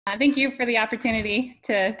Thank you for the opportunity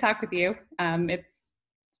to talk with you. It's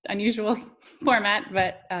unusual format,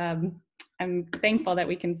 but I'm thankful that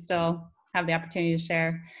we can still have the opportunity to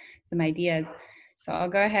share some ideas. So I'll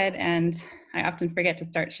go ahead, and I often forget to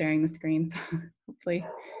start sharing the screen, so hopefully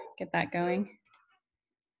get that going.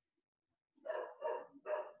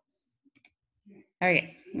 All right,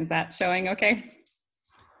 is that showing okay?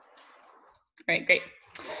 All right, great.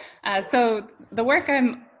 So the work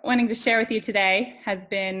I'm wanting to share with you today has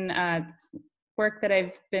been work that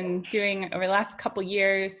I've been doing over the last couple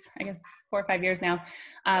years, I guess 4 or 5 years now,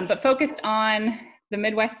 but focused on the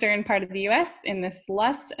Midwestern part of the US in this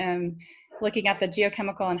loess, looking at the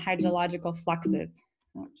geochemical and hydrological fluxes.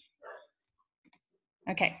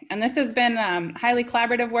 Okay, and this has been highly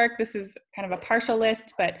collaborative work. This is kind of a partial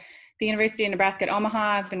list, but the University of Nebraska at Omaha,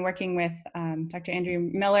 I've been working with Dr. Andrew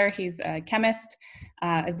Miller. He's a chemist,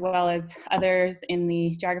 as well as others in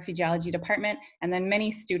the geography geology department. And then many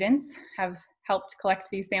students have helped collect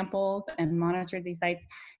these samples and monitor these sites,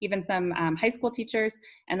 even some high school teachers.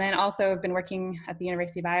 And then also have been working at the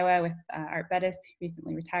University of Iowa with Art Bettis,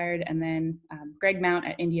 recently retired. And then Greg Mount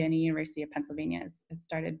at Indiana University of Pennsylvania has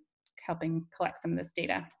started helping collect some of this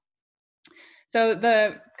data. So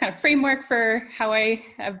the kind of framework for how I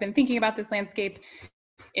have been thinking about this landscape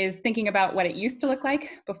is thinking about what it used to look like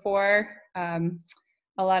before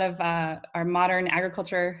a lot of our modern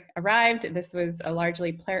agriculture arrived. This was a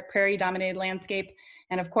largely prairie-dominated landscape.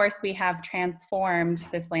 And of course, we have transformed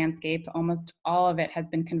this landscape. Almost all of it has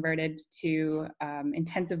been converted to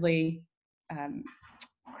intensively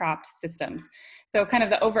cropped systems. So kind of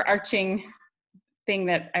the overarching thing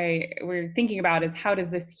that we're thinking about is how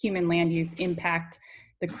does this human land use impact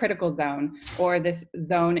the critical zone, or this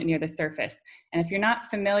zone near the surface. And if you're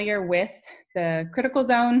not familiar with the critical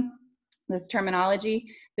zone, this terminology,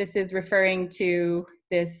 this is referring to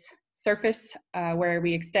this surface where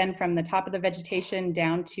we extend from the top of the vegetation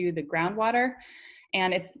down to the groundwater.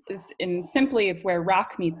 And it's where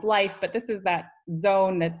rock meets life, but this is that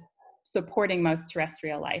zone that's supporting most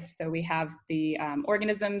terrestrial life. So we have the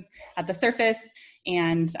organisms at the surface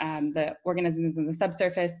and the organisms in the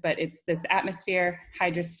subsurface, but it's this atmosphere,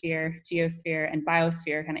 hydrosphere, geosphere, and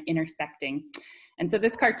biosphere kind of intersecting. And so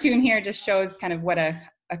this cartoon here just shows kind of what a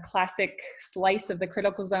classic slice of the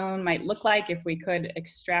critical zone might look like if we could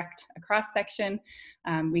extract a cross-section.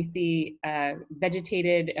 We see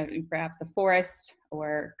vegetated, perhaps a forest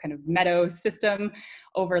or kind of meadow system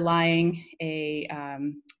overlying a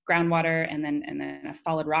groundwater and then a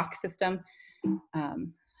solid rock system. I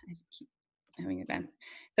keep having events.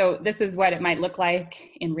 So this is what it might look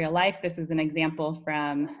like in real life. This is an example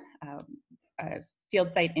from a field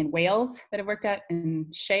site in Wales that I've worked at in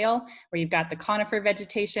shale, where you've got the conifer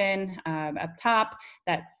vegetation up top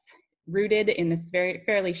that's rooted in this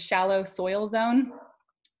fairly shallow soil zone.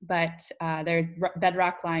 But there's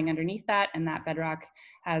bedrock lying underneath that, and that bedrock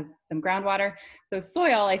has some groundwater. So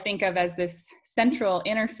soil, I think of as this central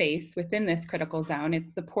interface within this critical zone.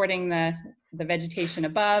 It's supporting the vegetation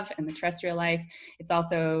above and the terrestrial life. It's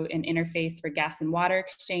also an interface for gas and water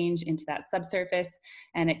exchange into that subsurface.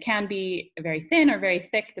 And it can be very thin or very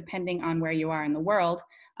thick, depending on where you are in the world.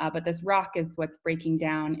 But this rock is what's breaking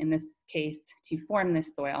down, in this case, to form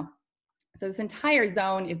this soil. So this entire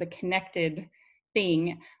zone is a connected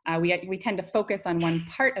thing. We tend to focus on one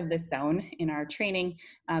part of this zone in our training,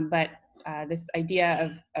 but this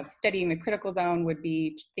idea of studying the critical zone would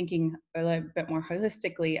be thinking a little bit more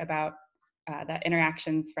holistically about the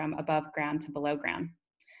interactions from above ground to below ground.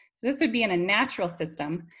 So this would be in a natural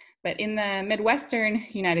system, but in the Midwestern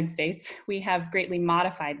United States, we have greatly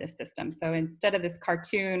modified this system. So instead of this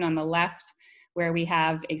cartoon on the left, where we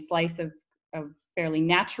have a slice of fairly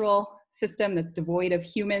natural system that's devoid of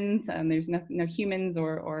humans, and there's no humans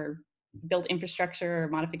or built infrastructure or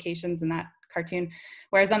modifications in that cartoon.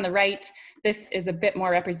 Whereas on the right, this is a bit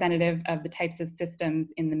more representative of the types of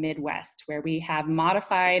systems in the Midwest, where we have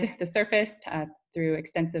modified the surface through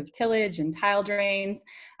extensive tillage and tile drains.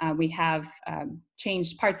 We have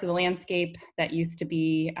changed parts of the landscape that used to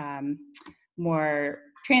be more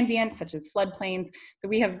transient, such as floodplains. So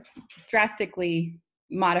we have drastically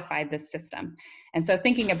modified this system. And so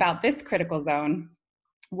thinking about this critical zone,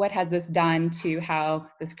 what has this done to how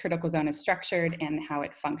this critical zone is structured and how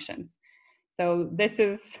it functions? So this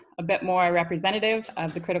is a bit more representative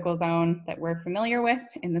of the critical zone that we're familiar with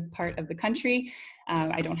in this part of the country.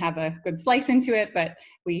 I don't have a good slice into it, but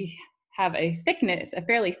we have a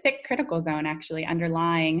fairly thick critical zone actually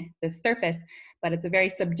underlying this surface, but it's a very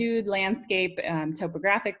subdued landscape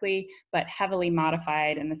topographically, but heavily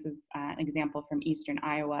modified. And this is an example from eastern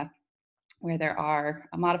Iowa, where there are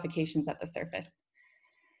modifications at the surface.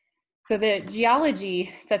 So the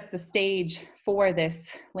geology sets the stage for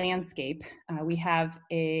this landscape. We have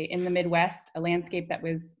in the Midwest, a landscape that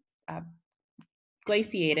was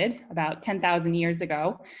glaciated about 10,000 years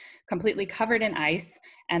ago, completely covered in ice,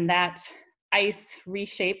 and that ice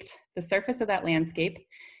reshaped the surface of that landscape.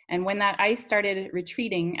 And when that ice started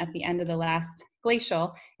retreating at the end of the last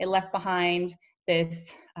glacial, it left behind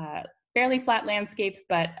this fairly flat landscape,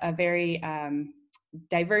 but a very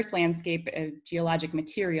diverse landscape of geologic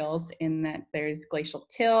materials, in that there's glacial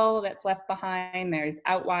till that's left behind, there's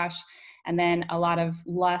outwash, and then a lot of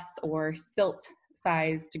loess or silt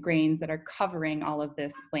sized grains that are covering all of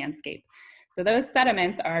this landscape. So those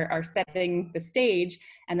sediments are setting the stage,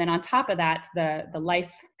 and then on top of that, the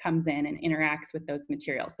life comes in and interacts with those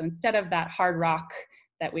materials. So instead of that hard rock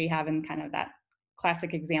that we have in kind of that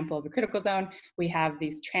classic example of a critical zone, we have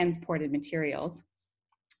these transported materials.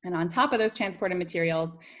 And on top of those transported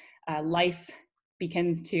materials, life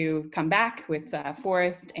begins to come back with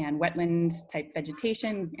forest and wetland type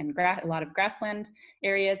vegetation and a lot of grassland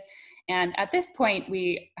areas. And at this point,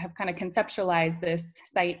 we have kind of conceptualized this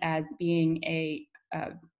site as being a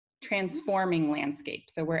transforming landscape.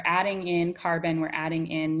 So we're adding in carbon, we're adding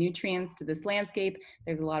in nutrients to this landscape.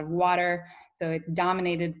 There's a lot of water. So it's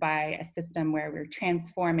dominated by a system where we're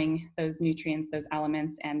transforming those nutrients, those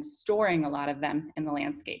elements, and storing a lot of them in the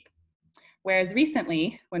landscape. Whereas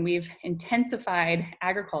recently, when we've intensified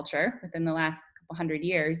agriculture within the last couple hundred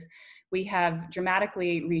years, we have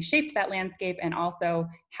dramatically reshaped that landscape, and also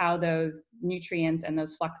how those nutrients and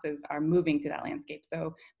those fluxes are moving through that landscape.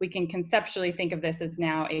 So we can conceptually think of this as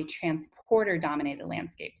now a transporter-dominated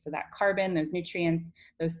landscape. So that carbon, those nutrients,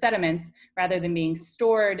 those sediments, rather than being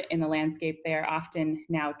stored in the landscape, they are often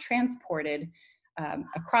now transported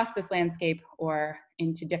across this landscape or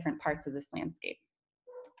into different parts of this landscape.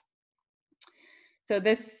 So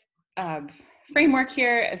this framework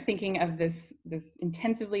here, thinking of this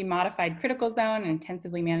intensively modified critical zone, an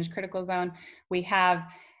intensively managed critical zone, we have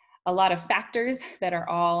a lot of factors that are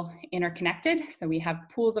all interconnected. So we have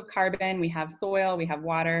pools of carbon, we have soil, we have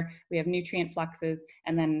water, we have nutrient fluxes,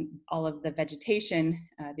 and then all of the vegetation,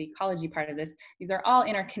 the ecology part of this. These are all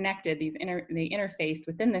interconnected, they interface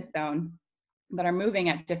within this zone, but are moving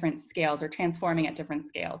at different scales or transforming at different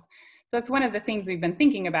scales. So that's one of the things we've been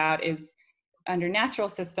thinking about is, under natural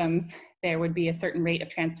systems, there would be a certain rate of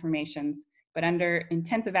transformations, but under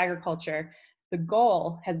intensive agriculture, the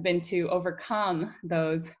goal has been to overcome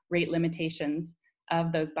those rate limitations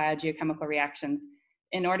of those biogeochemical reactions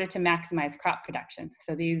in order to maximize crop production.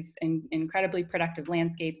 So these incredibly productive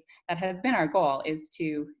landscapes, that has been our goal, is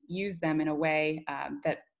to use them in a way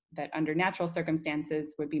that under natural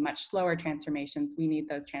circumstances would be much slower transformations. We need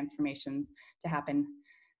those transformations to happen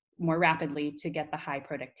more rapidly to get the high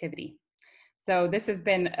productivity. So this has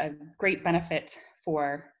been a great benefit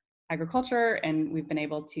for agriculture, and we've been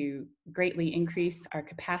able to greatly increase our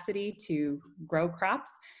capacity to grow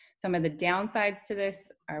crops. Some of the downsides to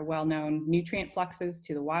this are well-known nutrient fluxes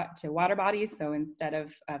to water bodies. So instead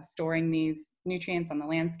of storing these nutrients on the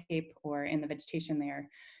landscape or in the vegetation, they are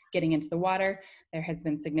getting into the water. There has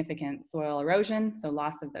been significant soil erosion, so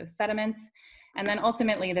loss of those sediments. And then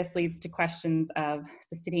ultimately, this leads to questions of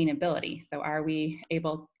sustainability. So are we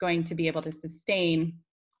going to be able to sustain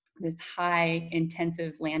this high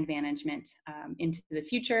intensive land management into the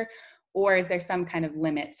future? Or is there some kind of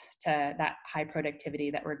limit to that high productivity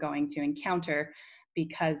that we're going to encounter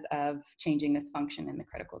because of changing this function in the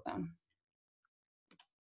critical zone?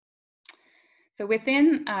 So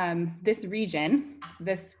within this region,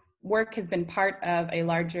 this work has been part of a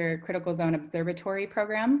larger critical zone observatory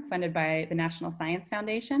program funded by the National Science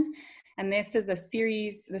Foundation. And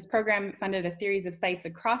this program funded a series of sites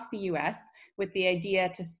across the US with the idea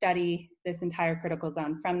to study this entire critical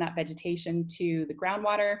zone, from that vegetation to the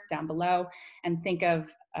groundwater down below, and think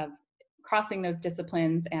of crossing those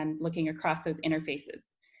disciplines and looking across those interfaces.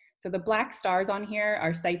 So the black stars on here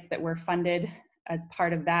are sites that were funded as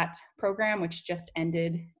part of that program, which just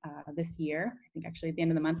ended this year. I think actually at the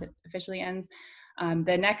end of the month it officially ends.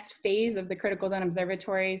 The next phase of the critical zone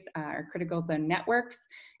observatories are critical zone networks,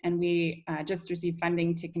 and we just received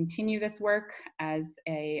funding to continue this work as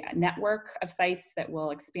a network of sites that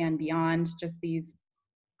will expand beyond just these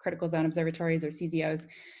critical zone observatories or CZOs.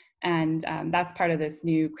 And that's part of this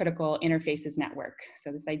new critical interfaces network.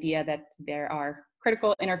 So this idea that there are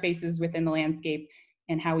critical interfaces within the landscape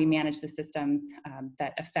and how we manage the systems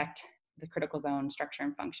that affect the critical zone structure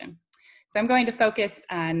and function. So I'm going to focus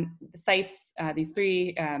on the sites, these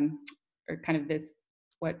three, or kind of this,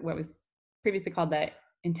 what was previously called the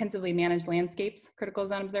Intensively Managed Landscapes Critical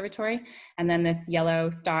Zone Observatory, and then this yellow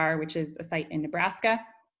star, which is a site in Nebraska.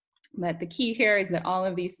 But the key here is that all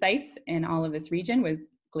of these sites in all of this region was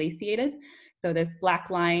glaciated. So this black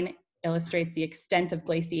line illustrates the extent of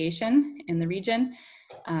glaciation in the region.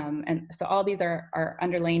 And so all these are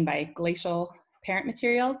underlain by glacial parent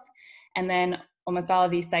materials. And then almost all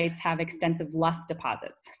of these sites have extensive loess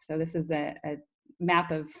deposits. So this is a map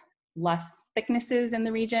of loess thicknesses in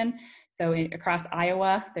the region. So across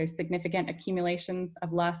Iowa, there's significant accumulations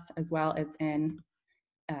of loess, as well as in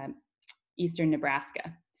eastern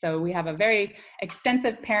Nebraska. So we have a very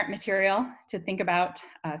extensive parent material to think about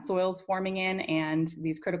soils forming in and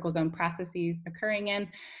these critical zone processes occurring in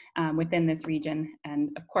within this region. And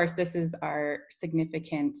of course, this is our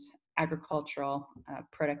significant agricultural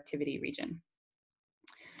productivity region.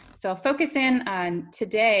 So I'll focus in on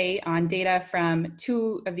today on data from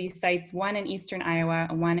two of these sites, one in eastern Iowa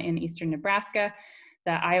and one in eastern Nebraska.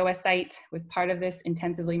 The Iowa site was part of this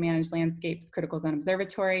intensively managed landscapes critical zone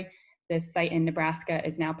observatory. This site in Nebraska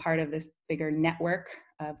is now part of this bigger network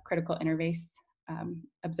of critical interface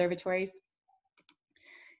observatories.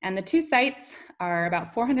 And the two sites are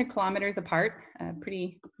about 400 kilometers apart,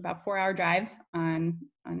 about 4-hour drive on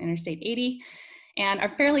Interstate 80, and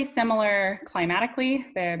are fairly similar climatically.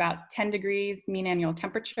 They're about 10 degrees mean annual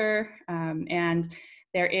temperature, and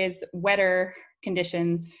there is wetter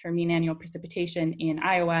conditions for mean annual precipitation in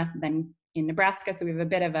Iowa than in Nebraska, so we have a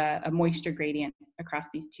bit of a moisture gradient across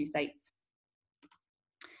these two sites.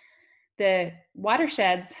 The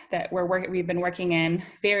watersheds that we've been working in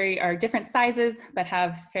are different sizes, but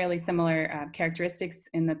have fairly similar characteristics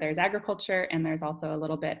in that there's agriculture and there's also a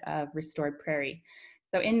little bit of restored prairie.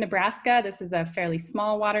 So in Nebraska, this is a fairly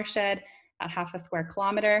small watershed, about 1/2 square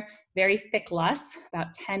kilometer, very thick loess,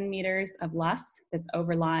 about 10 meters of loess that's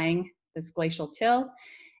overlying this glacial till.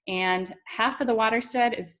 And half of the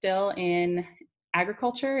watershed is still in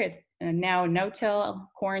agriculture. It's now no-till,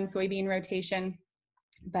 corn, soybean rotation,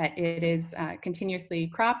 but it is continuously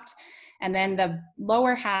cropped. And then the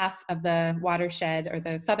lower half of the watershed, or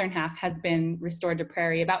the southern half, has been restored to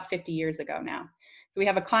prairie about 50 years ago now. So we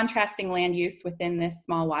have a contrasting land use within this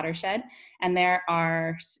small watershed, and there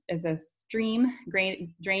is a stream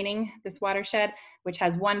draining this watershed, which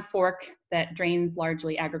has one fork that drains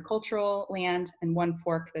largely agricultural land and one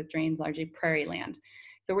fork that drains largely prairie land.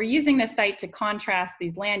 So we're using this site to contrast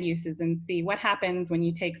these land uses and see what happens when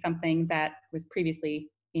you take something that was previously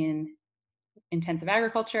in intensive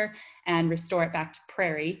agriculture and restore it back to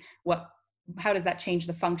prairie. How does that change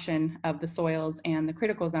the function of the soils and the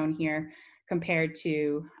critical zone here, compared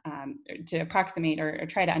to approximate or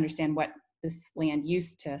try to understand what this land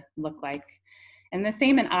used to look like. And the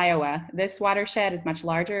same in Iowa. This watershed is much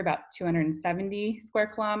larger, about 270 square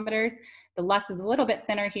kilometers. The loess is a little bit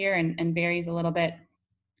thinner here and varies a little bit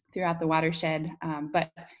throughout the watershed,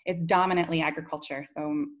 but it's dominantly agriculture.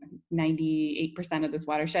 So 98% of this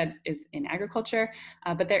watershed is in agriculture,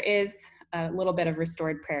 but there is a little bit of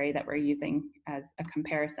restored prairie that we're using as a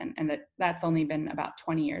comparison, and that's only been about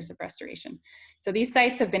 20 years of restoration. So these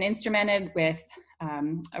sites have been instrumented with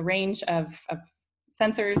a range of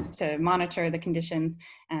sensors to monitor the conditions,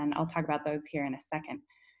 and I'll talk about those here in a second.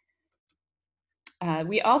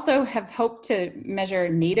 We also have hoped to measure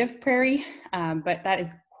native prairie, but that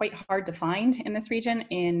is quite hard to find in this region.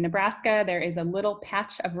 In Nebraska, there is a little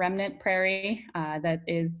patch of remnant prairie that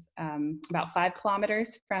is about 5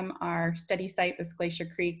 kilometers from our study site, this Glacier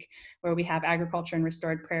Creek, where we have agriculture and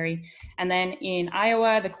restored prairie. And then in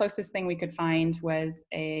Iowa, the closest thing we could find was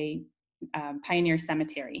a pioneer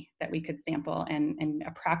cemetery that we could sample and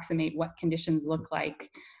approximate what conditions look like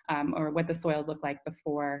or what the soils look like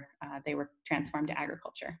before they were transformed to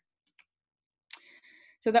agriculture.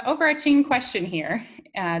 So the overarching question here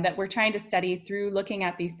that we're trying to study through looking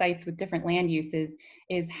at these sites with different land uses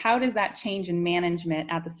is, how does that change in management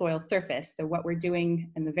at the soil surface? So what we're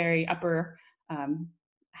doing in the very upper,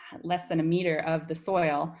 less than a meter of the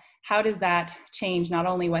soil, how does that change not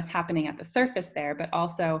only what's happening at the surface there, but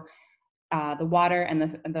also the water and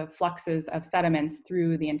the fluxes of sediments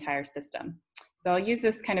through the entire system? So I'll use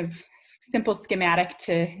this kind of simple schematic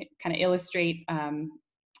to kind of illustrate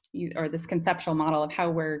or this conceptual model of how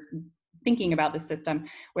we're thinking about the system,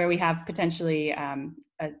 where we have potentially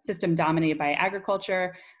a system dominated by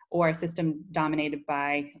agriculture or a system dominated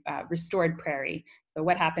by restored prairie. So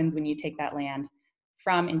what happens when you take that land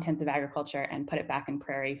from intensive agriculture and put it back in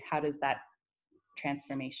prairie? How does that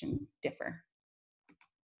transformation differ?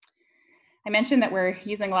 I mentioned that we're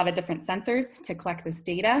using a lot of different sensors to collect this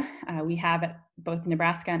data. We have at both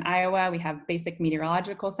Nebraska and Iowa, we have basic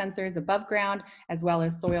meteorological sensors above ground, as well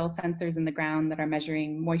as soil sensors in the ground that are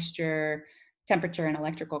measuring moisture, temperature, and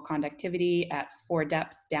electrical conductivity at 4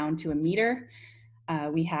 depths down to a meter.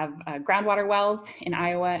 We have groundwater wells in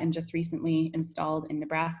Iowa and just recently installed in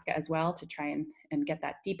Nebraska as well to try and get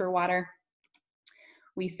that deeper water.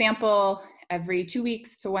 We sample every 2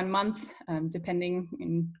 weeks to 1 month, depending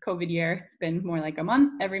in COVID year, it's been more like a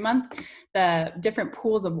month, every month, the different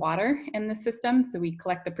pools of water in the system. So we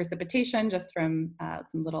collect the precipitation just from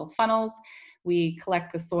some little funnels. We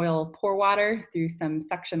collect the soil pore water through some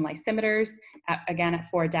suction lysimeters, again at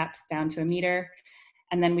 4 depths down to 1 meter.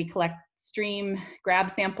 And then we collect stream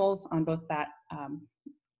grab samples on both that,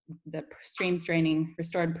 the streams draining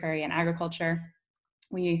restored prairie and agriculture.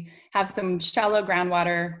 We have some shallow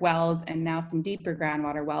groundwater wells and now some deeper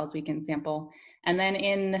groundwater wells we can sample. And then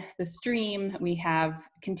in the stream, we have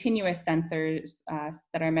continuous sensors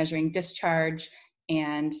that are measuring discharge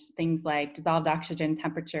and things like dissolved oxygen,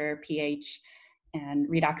 temperature, pH, and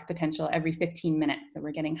redox potential every 15 minutes. So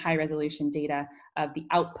we're getting high resolution data of the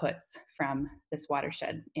outputs from this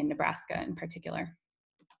watershed in Nebraska in particular.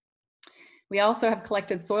 We also have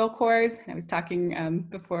collected soil cores. I was talking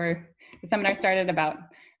before the seminar started about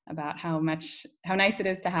how nice it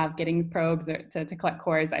is to have Giddings probes to collect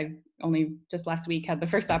cores. I've only just last week had the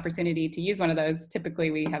first opportunity to use one of those.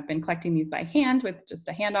 Typically we have been collecting these by hand with just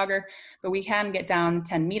a hand auger, but we can get down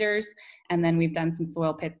 10 meters. And then we've done some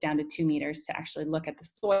soil pits down to 2 meters to actually look at the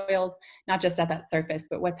soils, not just at that surface,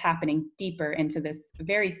 but what's happening deeper into this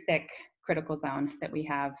very thick critical zone that we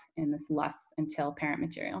have in this loess and till parent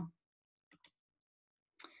material.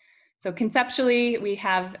 So conceptually, we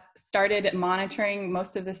have started monitoring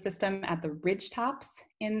most of the system at the ridge tops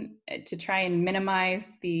to try and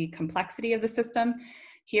minimize the complexity of the system.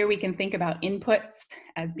 Here we can think about inputs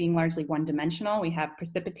as being largely one-dimensional. We have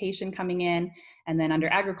precipitation coming in, and then under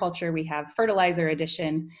agriculture, we have fertilizer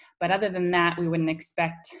addition. But other than that, we wouldn't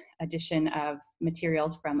expect addition of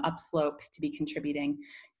materials from upslope to be contributing.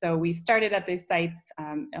 So we started at these sites,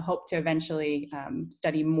 hope to eventually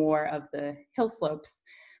study more of the hill slopes.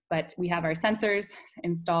 But we have our sensors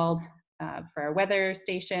installed for our weather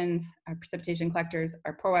stations, our precipitation collectors,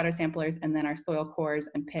 our pore water samplers, and then our soil cores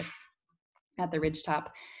and pits at the ridge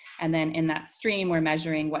top. And then in that stream, we're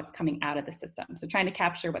measuring what's coming out of the system. So trying to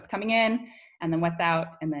capture what's coming in and then what's out,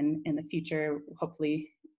 and then in the future, hopefully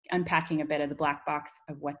unpacking a bit of the black box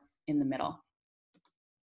of what's in the middle.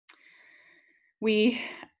 We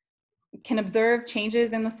can observe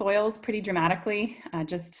changes in the soils pretty dramatically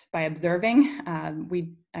just by observing.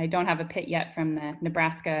 I don't have a pit yet from the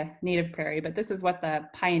Nebraska native prairie, but this is what the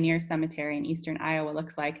Pioneer Cemetery in eastern Iowa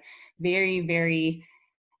looks like. Very, very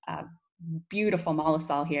beautiful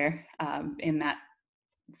mollisol here in that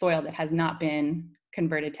soil that has not been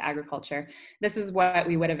converted to agriculture. This is what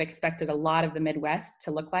we would have expected a lot of the Midwest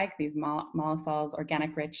to look like, these mollisols,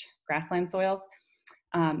 organic rich grassland soils.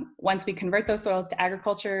 Once we convert those soils to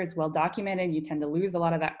agriculture, it's well documented. You tend to lose a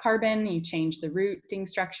lot of that carbon. You change the rooting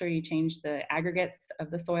structure, you change the aggregates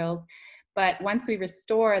of the soils. But once we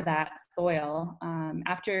restore that soil,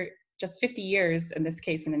 after just 50 years, in this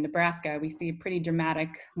case, and in Nebraska, we see a pretty dramatic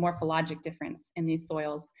morphologic difference in these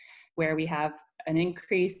soils where we have an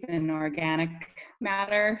increase in organic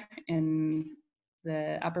matter in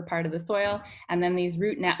the upper part of the soil, and then these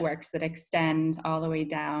root networks that extend all the way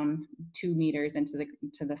down 2 meters into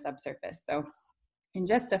the subsurface. So in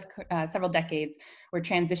just several decades, we're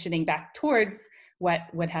transitioning back towards what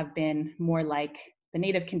would have been more like the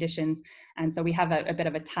native conditions. And so we have a bit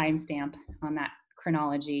of a timestamp on that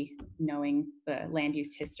chronology, knowing the land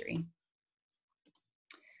use history.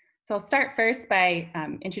 So I'll start first by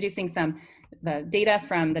introducing the data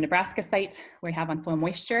from the Nebraska site we have on soil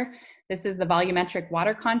moisture. This is the volumetric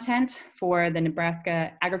water content for the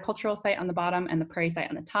Nebraska agricultural site on the bottom and the prairie site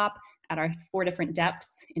on the top at our 4 different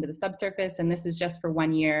depths into the subsurface. And this is just for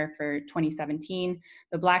 1 year for 2017.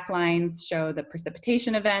 The black lines show the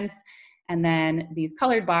precipitation events. And then these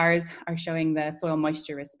colored bars are showing the soil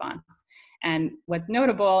moisture response. And what's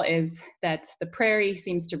notable is that the prairie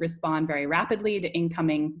seems to respond very rapidly to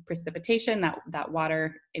incoming precipitation. That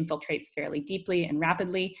water infiltrates fairly deeply and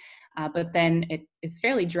rapidly, but then it is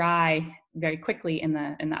fairly dry very quickly in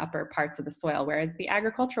the upper parts of the soil, whereas the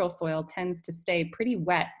agricultural soil tends to stay pretty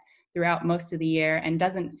wet throughout most of the year and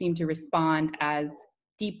doesn't seem to respond as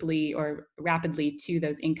deeply or rapidly to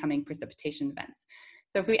those incoming precipitation events.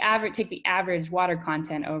 So if we take the average water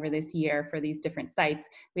content over this year for these different sites,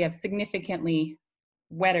 we have significantly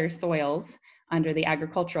wetter soils under the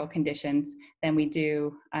agricultural conditions than we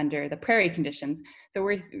do under the prairie conditions. So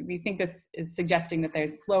we think this is suggesting that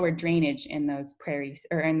there's slower drainage in those prairies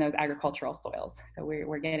or in those agricultural soils. So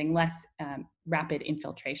we're getting less rapid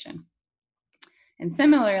infiltration. And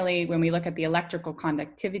similarly, when we look at the electrical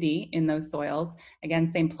conductivity in those soils, again,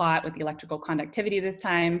 same plot with the electrical conductivity this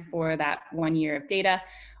time for that 1 year of data.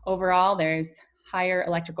 Overall, there's higher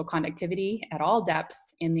electrical conductivity at all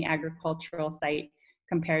depths in the agricultural site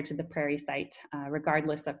compared to the prairie site,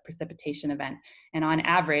 regardless of precipitation event. And on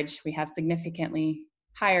average, we have significantly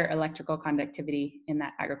higher electrical conductivity in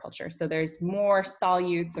that agriculture. So there's more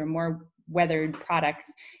solutes or more weathered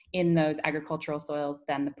products in those agricultural soils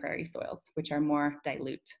than the prairie soils, which are more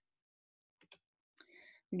dilute.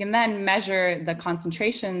 We can then measure the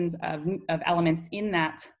concentrations of elements in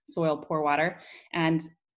that soil pore water. And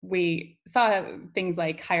we saw things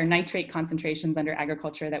like higher nitrate concentrations under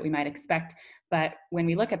agriculture that we might expect. But when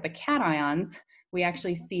we look at the cations, we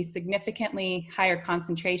actually see significantly higher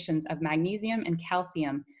concentrations of magnesium and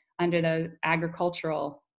calcium under the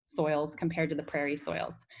agricultural soils compared to the prairie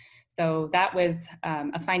soils. So that was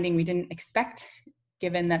a finding we didn't expect,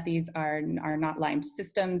 given that these are not limed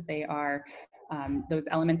systems. They are, those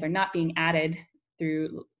elements are not being added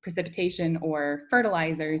through precipitation or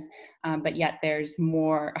fertilizers, but yet there's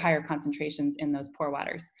higher concentrations in those pore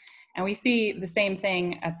waters. And we see the same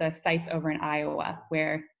thing at the sites over in Iowa,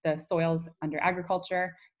 where the soils under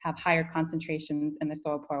agriculture have higher concentrations in the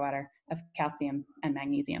soil pore water of calcium and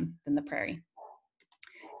magnesium than the prairie.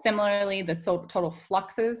 Similarly, the total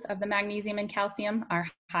fluxes of the magnesium and calcium are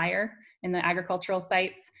higher in the agricultural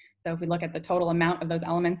sites. So if we look at the total amount of those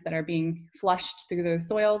elements that are being flushed through those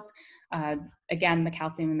soils, again, the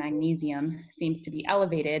calcium and magnesium seems to be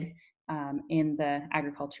elevated in the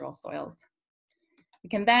agricultural soils. We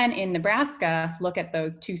can then, in Nebraska, look at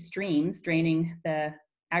those two streams draining the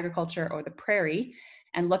agriculture or the prairie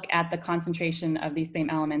and look at the concentration of these same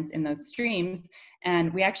elements in those streams.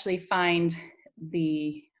 And we actually find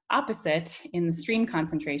the opposite in the stream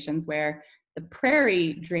concentrations, where the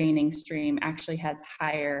prairie draining stream actually has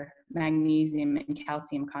higher magnesium and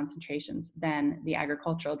calcium concentrations than the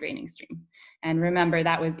agricultural draining stream. And remember,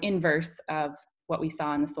 that was inverse of what we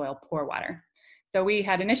saw in the soil pore water. So we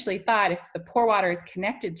had initially thought if the pore water is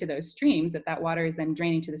connected to those streams, if that water is then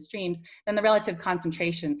draining to the streams, then the relative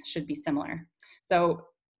concentrations should be similar. So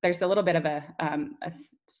there's a little bit of a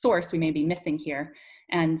source we may be missing here.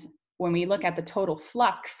 And when we look at the total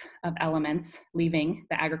flux of elements leaving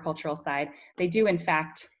the agricultural side, they do in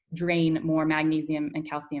fact drain more magnesium and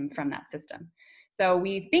calcium from that system. So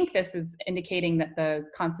we think this is indicating that those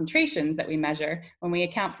concentrations that we measure, when we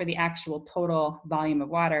account for the actual total volume of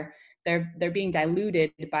water, they're being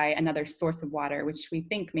diluted by another source of water, which we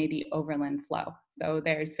think may be overland flow. So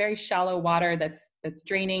there's very shallow water that's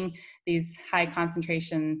draining these high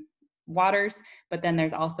concentration waters, but then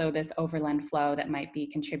there's also this overland flow that might be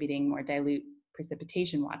contributing more dilute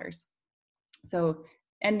precipitation waters. So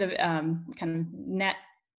end of kind of net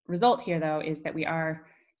result here, though, is that we are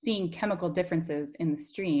seeing chemical differences in the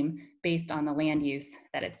stream based on the land use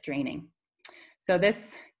that it's draining. So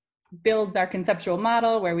this builds our conceptual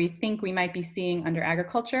model where we think we might be seeing under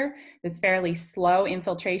agriculture this fairly slow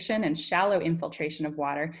infiltration and shallow infiltration of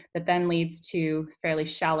water that then leads to fairly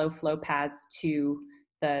shallow flow paths to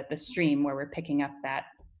the stream, where we're picking up that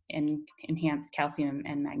enhanced calcium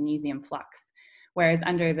and magnesium flux. Whereas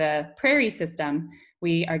under the prairie system,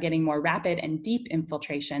 we are getting more rapid and deep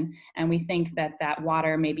infiltration, and we think that that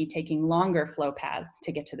water may be taking longer flow paths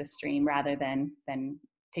to get to the stream rather than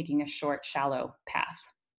taking a short, shallow path.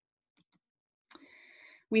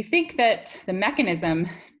 We think that the mechanism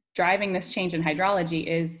driving this change in hydrology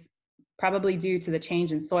is probably due to the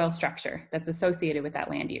change in soil structure that's associated with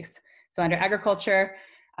that land use. So under agriculture,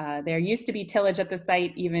 there used to be tillage at the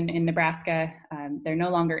site, even in Nebraska. There no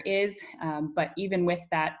longer is, but even with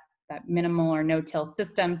that minimal or no-till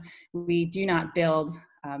system, we do not build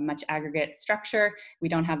much aggregate structure. We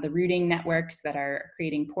don't have the rooting networks that are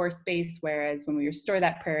creating pore space, whereas when we restore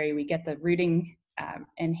that prairie, we get the rooting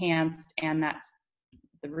enhanced, and that's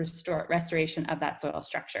the restoration of that soil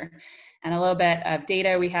structure. And a little bit of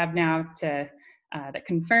data we have now that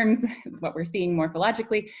confirms what we're seeing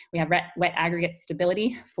morphologically. We have wet aggregate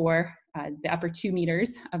stability for the upper 2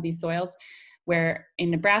 meters of these soils, where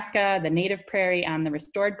in Nebraska, the native prairie and the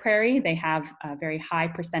restored prairie, they have a very high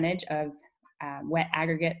percentage of wet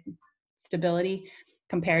aggregate stability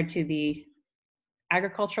compared to the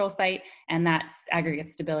agricultural site, and that aggregate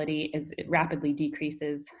stability it rapidly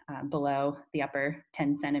decreases below the upper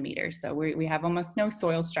 10 centimeters. So we have almost no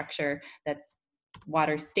soil structure that's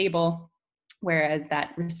water stable, whereas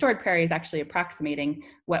that restored prairie is actually approximating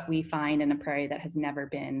what we find in a prairie that has never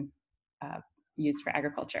been used for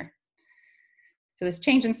agriculture. So this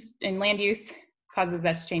change in land use causes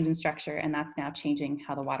this change in structure, and that's now changing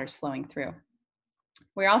how the water's flowing through.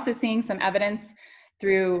 We're also seeing some evidence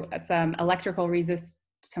through some electrical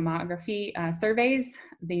tomography surveys.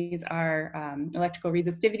 These are electrical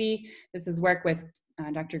resistivity. This is work with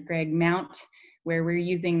Dr. Greg Mount, where we're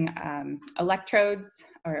using electrodes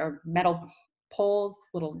or metal poles,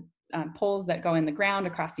 little poles that go in the ground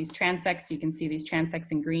across these transects. You can see these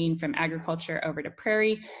transects in green from agriculture over to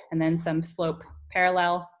prairie, and then some slope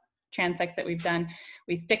parallel transects that we've done.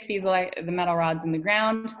 We stick the metal rods in the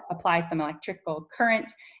ground, apply some electrical current,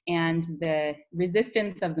 and the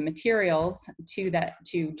resistance of the materials to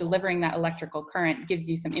delivering that electrical current gives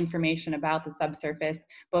you some information about the subsurface,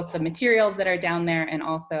 both the materials that are down there and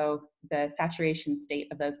also the saturation state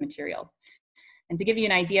of those materials. And to give you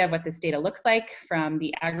an idea of what this data looks like from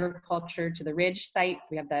the agriculture to the ridge sites,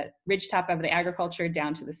 we have the ridge top of the agriculture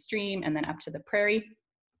down to the stream and then up to the prairie.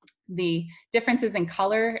 The differences in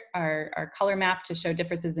color are color mapped to show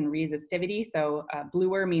differences in resistivity. So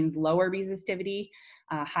bluer means lower resistivity,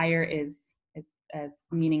 higher is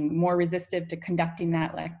meaning more resistive to conducting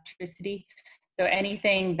that electricity. So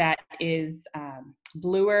anything that is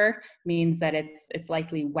bluer means that it's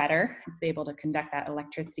likely wetter. It's able to conduct that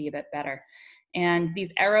electricity a bit better. And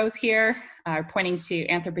these arrows here are pointing to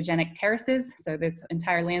anthropogenic terraces. So this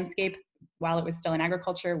entire landscape, while it was still in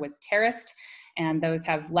agriculture, was terraced. And those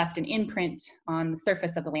have left an imprint on the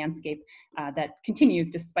surface of the landscape that continues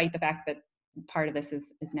despite the fact that part of this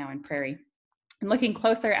is now in prairie. And looking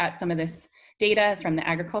closer at some of this data from the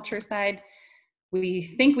agriculture side, we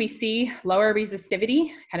think we see lower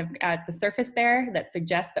resistivity kind of at the surface there that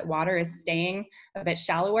suggests that water is staying a bit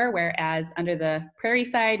shallower, whereas under the prairie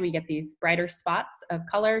side, we get these brighter spots of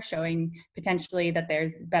color showing potentially that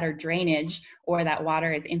there's better drainage or that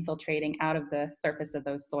water is infiltrating out of the surface of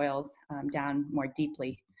those soils down more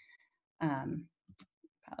deeply.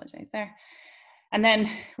 Apologize there. And then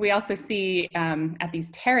we also see at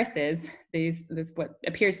these terraces, this what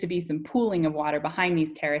appears to be some pooling of water behind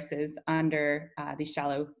these terraces under these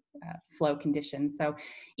shallow flow conditions. So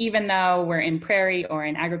even though we're in prairie or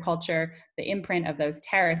in agriculture, the imprint of those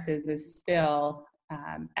terraces is still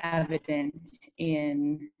evident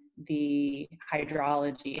in the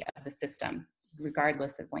hydrology of the system,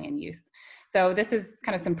 regardless of land use. So this is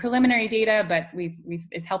kind of some preliminary data, but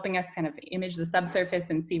is helping us kind of image the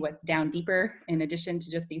subsurface and see what's down deeper in addition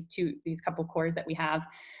to just these couple cores that we have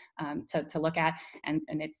to look at. And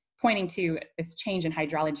it's pointing to this change in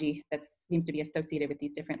hydrology that seems to be associated with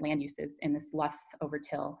these different land uses in this loess over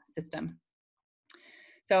till system.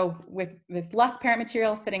 So with this loess parent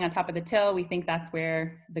material sitting on top of the till, we think that's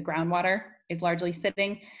where the groundwater is largely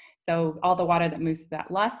sitting. So all the water that moves to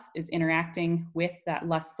that loess is interacting with that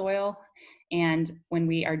loess soil. And when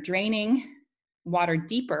we are draining water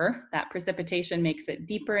deeper, that precipitation makes it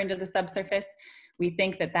deeper into the subsurface. We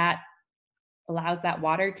think that that allows that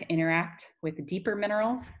water to interact with deeper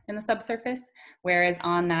minerals in the subsurface. Whereas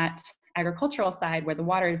on that agricultural side, where the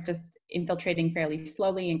water is just infiltrating fairly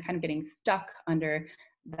slowly and kind of getting stuck under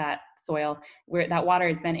that soil, where that water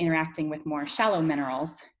is then interacting with more shallow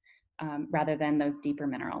minerals rather than those deeper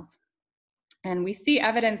minerals. And we see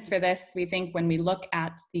evidence for this, we think, when we look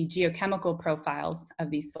at the geochemical profiles of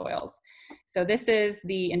these soils. So this is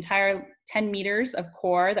the entire 10 meters of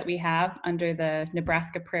core that we have under the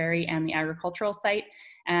Nebraska prairie and the agricultural site.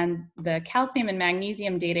 And the calcium and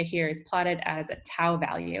magnesium data here is plotted as a tau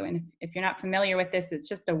value. And if you're not familiar with this, it's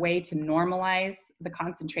just a way to normalize the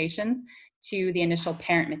concentrations to the initial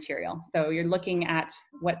parent material. So you're looking at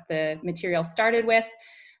what the material started with,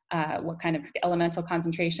 what kind of elemental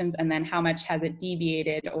concentrations, and then how much has it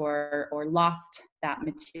deviated or lost that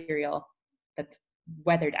material that's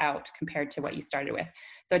weathered out compared to what you started with.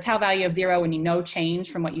 So a tau value of 0 would mean no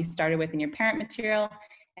change from what you started with in your parent material.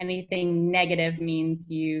 Anything negative means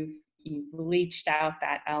you've leached out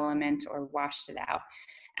that element or washed it out.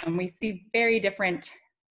 And we see very different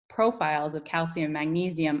profiles of calcium and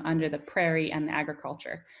magnesium under the prairie and the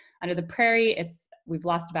agriculture. Under the prairie, we've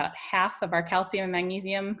lost about half of our calcium and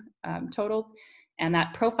magnesium totals, and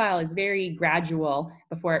that profile is very gradual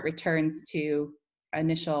before it returns to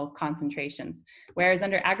initial concentrations. Whereas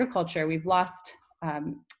under agriculture, we've lost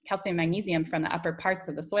calcium and magnesium from the upper parts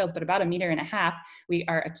of the soils, but about 1.5 meters, we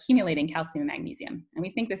are accumulating calcium and magnesium. And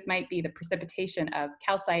we think this might be the precipitation of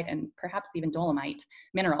calcite and perhaps even dolomite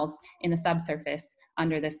minerals in the subsurface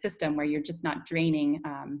under this system where you're just not draining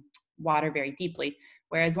water very deeply.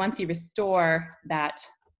 Whereas once you restore that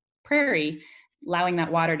prairie, allowing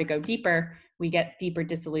that water to go deeper, we get deeper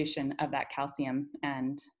dissolution of that calcium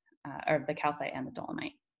and or the calcite and the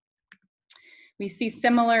dolomite. We see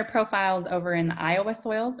similar profiles over in the Iowa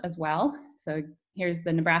soils as well. So here's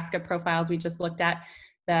the Nebraska profiles we just looked at.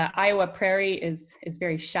 The Iowa prairie is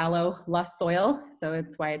very shallow, loess soil, so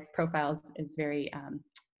it's why its profile is very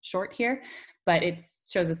short here, but it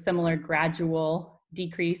shows a similar gradual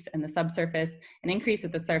decrease in the subsurface, an increase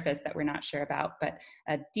at the surface that we're not sure about, but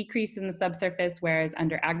a decrease in the subsurface, whereas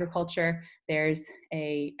under agriculture, there's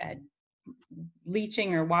a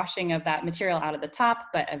leaching or washing of that material out of the top,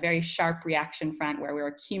 but a very sharp reaction front where we're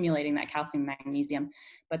accumulating that calcium and magnesium.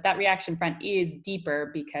 But that reaction front is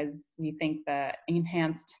deeper because we think the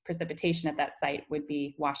enhanced precipitation at that site would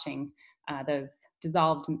be washing those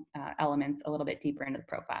dissolved elements a little bit deeper into the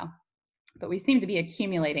profile. But we seem to be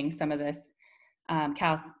accumulating some of this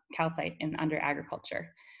calcite under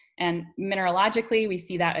agriculture. And mineralogically, we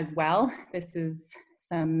see that as well. This is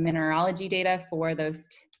some mineralogy data for those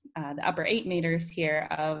the upper 8 meters here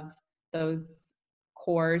of those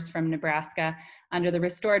cores from Nebraska. Under the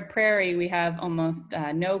restored prairie, we have almost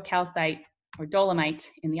no calcite or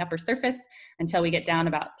dolomite in the upper surface until we get down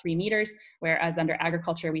about 3 meters, whereas under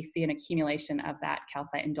agriculture, we see an accumulation of that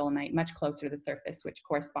calcite and dolomite much closer to the surface, which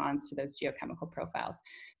corresponds to those geochemical profiles.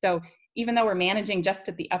 So even though we're managing just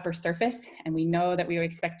at the upper surface, and we know that we would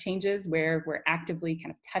expect changes where we're actively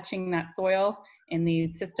kind of touching that soil in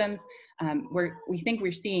these systems, we think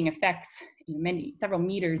we're seeing effects several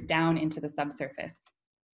meters down into the subsurface.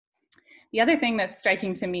 The other thing that's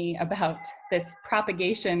striking to me about this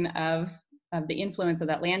propagation of the influence of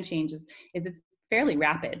that land change is it's fairly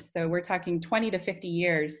rapid. So we're talking 20 to 50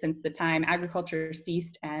 years since the time agriculture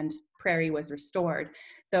ceased and prairie was restored.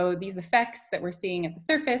 So these effects that we're seeing at the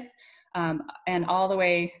surface and all the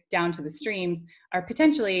way down to the streams are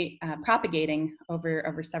potentially propagating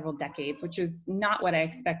over several decades, which is not what I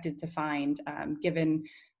expected to find, given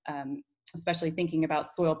especially thinking about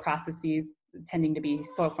soil processes tending to be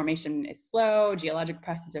soil formation is slow, geological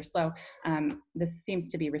processes are slow. This seems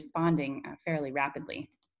to be responding fairly rapidly.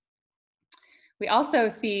 We also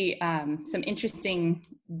see some interesting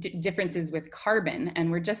differences with carbon,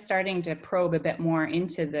 and we're just starting to probe a bit more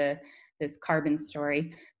into this carbon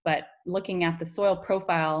story, but looking at the soil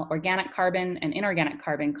profile, organic carbon and inorganic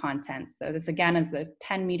carbon content. So this again is the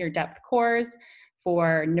 10-meter depth cores.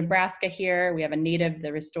 For Nebraska here, we have a native,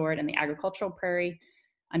 the restored, and the agricultural prairie.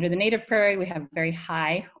 Under the native prairie, we have very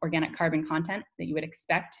high organic carbon content that you would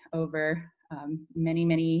expect over many,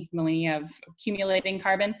 many millennia of accumulating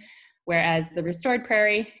carbon, whereas the restored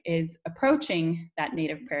prairie is approaching that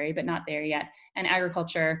native prairie, but not there yet. And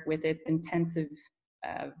agriculture, with its intensive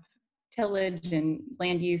tillage and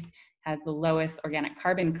land use, has the lowest organic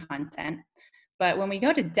carbon content. But when we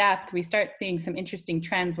go to depth, we start seeing some interesting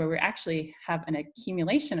trends where we actually have an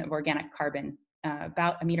accumulation of organic carbon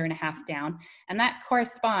about 1.5 meters down. And that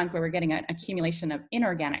corresponds where we're getting an accumulation of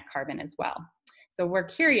inorganic carbon as well. So we're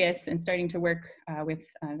curious and starting to work with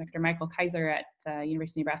Dr. Michael Kaiser at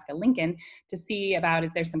University of Nebraska-Lincoln to see about,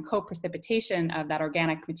 is there some co-precipitation of that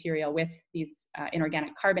organic material with these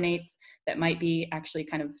inorganic carbonates that might be actually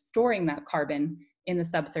kind of storing that carbon in the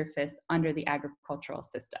subsurface under the agricultural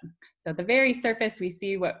system. So at the very surface, we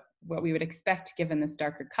see what we would expect given this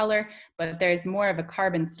darker color, but there's more of a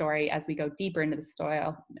carbon story as we go deeper into the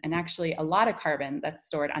soil, and actually a lot of carbon that's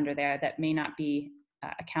stored under there that may not be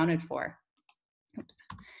accounted for. Oops.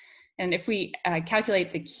 And if we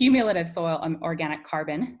calculate the cumulative soil organic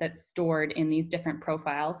carbon that's stored in these different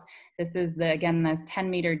profiles, this is again, this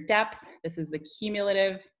 10-meter depth, this is the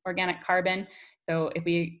cumulative organic carbon. So if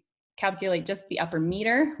we calculate just the upper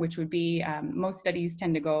meter, which would be, most studies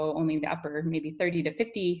tend to go only the upper, maybe 30 to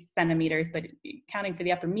 50 centimeters, but counting for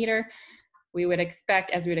the upper meter, we would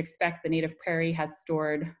expect, as we would expect, the native prairie has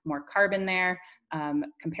stored more carbon there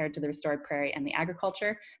compared to the restored prairie and the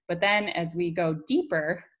agriculture. But then as we go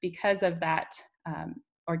deeper, because of that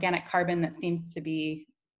organic carbon that seems to be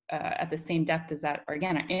at the same depth as that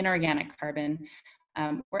inorganic carbon,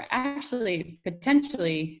 we're actually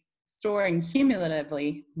potentially storing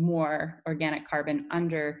cumulatively more organic carbon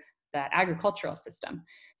under that agricultural system.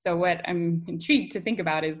 So what I'm intrigued to think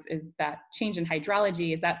about is that change in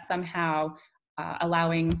hydrology, is that somehow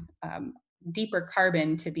allowing deeper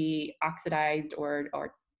carbon to be oxidized or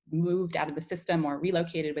moved out of the system or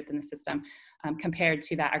relocated within the system compared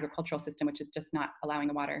to that agricultural system, which is just not allowing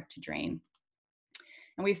the water to drain.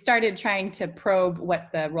 And we've started trying to probe what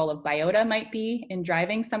the role of biota might be in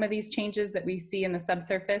driving some of these changes that we see in the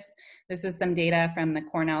subsurface. This is some data from the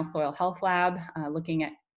Cornell Soil Health Lab, looking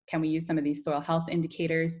at, can we use some of these soil health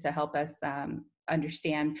indicators to help us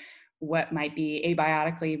understand what might be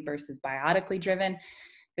abiotically versus biotically driven.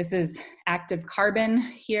 This is active carbon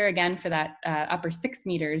here again for that upper 6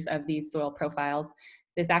 meters of these soil profiles.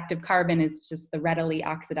 This active carbon is just the readily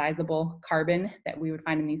oxidizable carbon that we would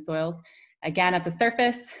find in these soils. Again, at the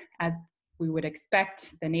surface, as we would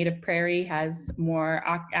expect the native prairie has more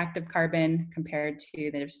active carbon compared to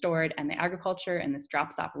the restored and the agriculture, and this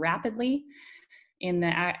drops off rapidly in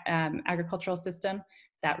the agricultural system.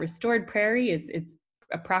 That restored prairie is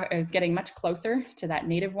getting much closer to that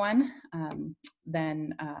native one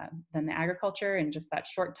than the agriculture in just that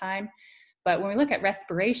short time. But when we look at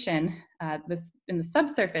respiration, in the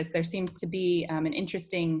subsurface, there seems to be an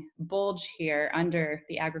interesting bulge here under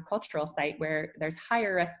the agricultural site where there's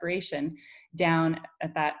higher respiration down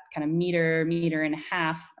at that kind of meter and a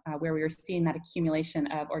half, where we were seeing that accumulation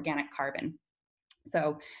of organic carbon.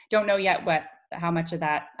 So don't know yet how much of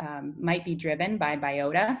that might be driven by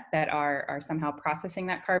biota that are somehow processing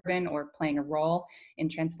that carbon or playing a role in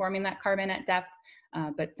transforming that carbon at depth,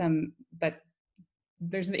 but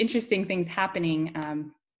there's interesting things happening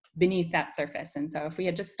beneath that surface. And so if we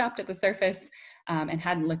had just stopped at the surface and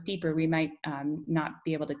hadn't looked deeper, we might not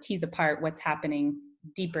be able to tease apart what's happening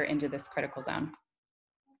deeper into this critical zone.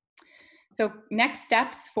 So next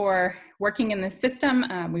steps for working in this system,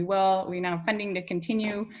 we now have funding to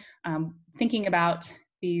continue thinking about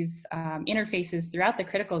these interfaces throughout the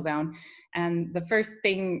critical zone. And the first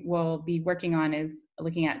thing we'll be working on is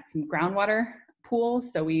looking at some groundwater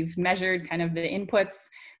pools. So we've measured kind of the inputs,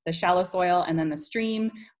 the shallow soil, and then the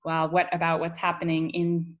stream. Well, what about what's happening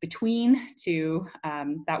in between to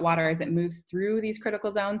that water as it moves through these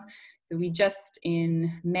critical zones? So we just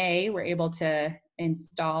in May were able to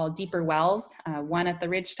install deeper wells, one at the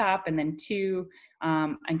ridge top and then two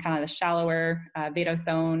and kind of the shallower Vado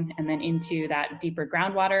zone, and then into that deeper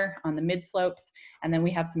groundwater on the mid slopes. And then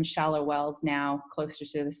we have some shallow wells now closer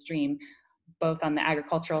to the stream, both on the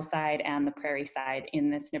agricultural side and the prairie side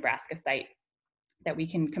in this Nebraska site that we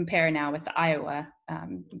can compare now with the Iowa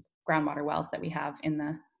groundwater wells that we have in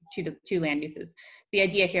the two land uses. So the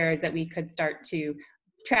idea here is that we could start to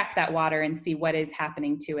track that water and see what is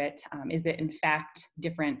happening to it. Is it in fact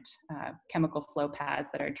different chemical flow paths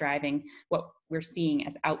that are driving what we're seeing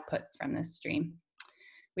as outputs from this stream?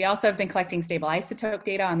 We also have been collecting stable isotope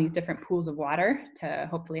data on these different pools of water to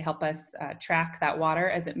hopefully help us track that water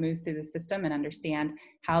as it moves through the system and understand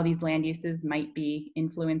how these land uses might be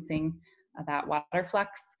influencing that water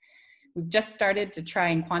flux. We've just started to try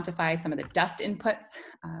and quantify some of the dust inputs.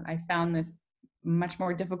 I found this much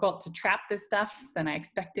more difficult to trap this stuff than I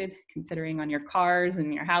expected, considering on your cars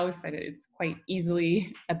and your house, it's quite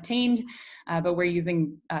easily obtained. But we're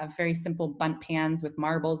using very simple bunt pans with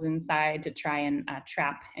marbles inside to try and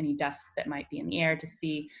trap any dust that might be in the air to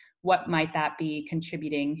see what might that be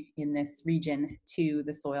contributing in this region to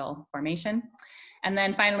the soil formation. And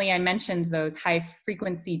then finally, I mentioned those high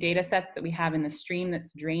frequency data sets that we have in the stream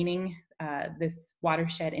that's draining this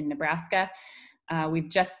watershed in Nebraska. We've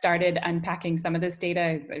just started unpacking some of this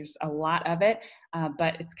data. There's a lot of it,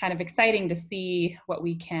 but it's kind of exciting to see what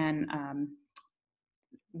we can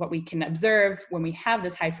observe when we have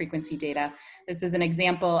this high frequency data. This is an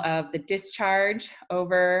example of the discharge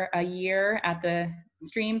over a year at the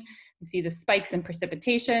stream. You see the spikes in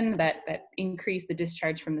precipitation that increase the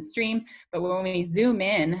discharge from the stream, but when we zoom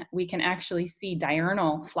in, we can actually see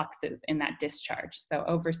diurnal fluxes in that discharge. So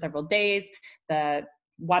over several days, the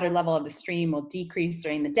water level of the stream will decrease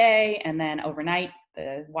during the day, and then overnight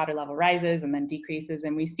the water level rises and then decreases.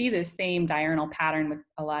 And we see this same diurnal pattern with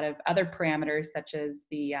a lot of other parameters, such as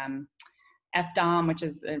the FDOM, which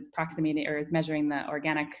is approximating or is measuring the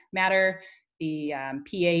organic matter, the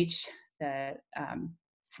pH,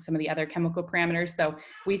 some of the other chemical parameters. So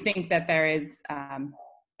we think that there is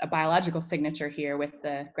a biological signature here with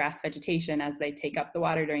the grass vegetation. As they take up the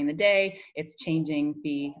water during the day, it's changing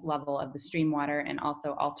the level of the stream water and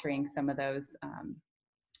also altering some of those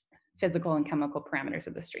physical and chemical parameters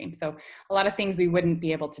of the stream. So a lot of things we wouldn't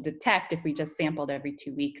be able to detect if we just sampled every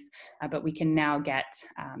 2 weeks, but we can now get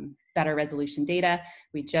better resolution data.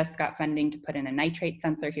 We just got funding to put in a nitrate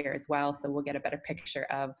sensor here as well, so we'll get a better picture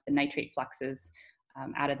of the nitrate fluxes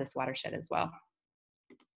out of this watershed as well.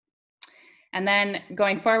 And then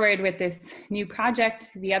going forward with this new project,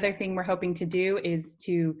 the other thing we're hoping to do is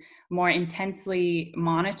to more intensely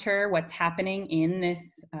monitor what's happening in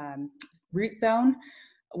this root zone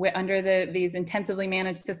under these intensively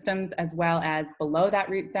managed systems, as well as below that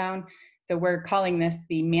root zone. So we're calling this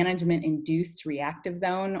the management induced reactive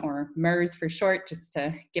zone, or MERS for short, just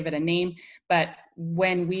to give it a name. But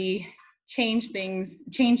when we change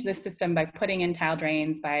this system by putting in tile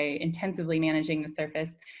drains, by intensively managing the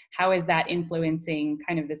surface, how is that influencing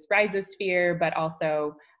kind of this rhizosphere, but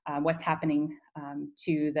also what's happening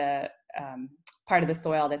to the part of the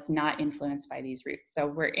soil that's not influenced by these roots. So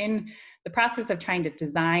we're in the process of trying to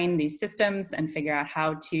design these systems and figure out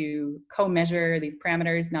how to co-measure these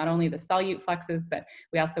parameters, not only the solute fluxes, but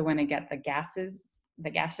we also want to get the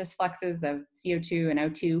gaseous fluxes of CO2 and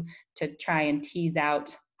O2 to try and tease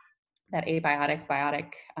out that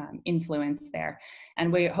abiotic-biotic influence there.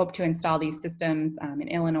 And we hope to install these systems in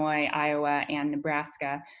Illinois, Iowa, and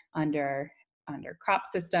Nebraska under crop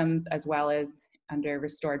systems, as well as under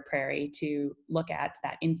restored prairie, to look at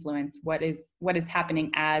that influence. What is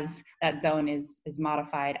happening as that zone is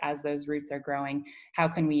modified, as those roots are growing? How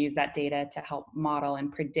can we use that data to help model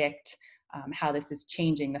and predict how this is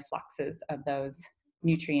changing the fluxes of those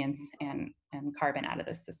nutrients and carbon out of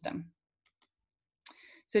the system?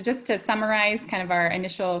 So just to summarize kind of our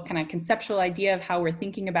initial kind of conceptual idea of how we're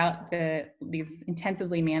thinking about these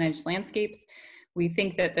intensively managed landscapes, we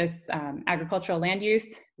think that this agricultural land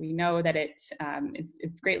use, we know that it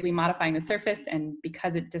is greatly modifying the surface, and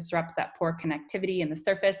because it disrupts that poor connectivity in the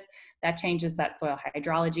surface, that changes that soil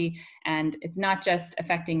hydrology. And it's not just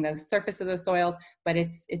affecting the surface of the soils, but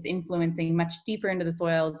it's influencing much deeper into the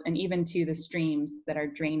soils and even to the streams that are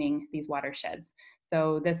draining these watersheds.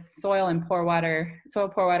 So this soil poor water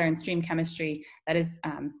and stream chemistry that is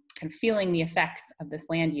kind of feeling the effects of this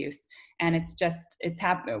land use. And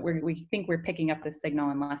we think we're picking up this signal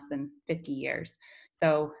in less than 50 years.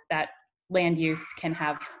 So that land use can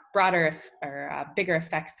have broader or bigger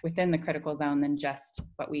effects within the critical zone than just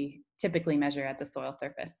what we typically measure at the soil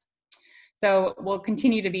surface. So we'll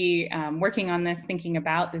continue to be working on this, thinking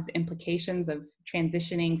about these implications of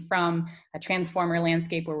transitioning from a transformer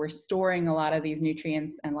landscape where we're storing a lot of these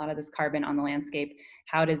nutrients and a lot of this carbon on the landscape.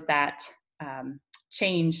 How does that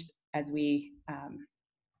change as we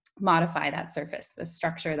modify that surface, the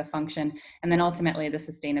structure, the function, and then ultimately the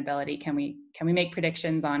sustainability? Can we make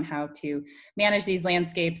predictions on how to manage these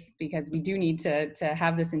landscapes, because we do need to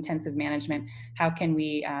have this intensive management? How can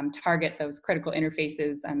we target those critical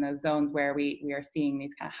interfaces and those zones where we are seeing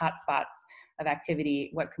these kind of hot spots of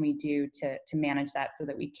activity? What can we do to manage that so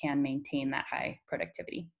that we can maintain that high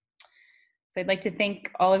productivity? So I'd like to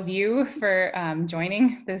thank all of you for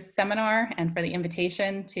joining this seminar and for the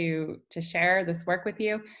invitation to share this work with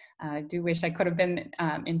you. I do wish I could have been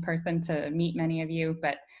in person to meet many of you,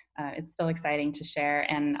 but it's still exciting to share,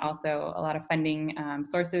 and also a lot of funding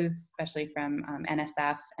sources, especially from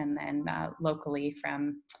NSF, and then locally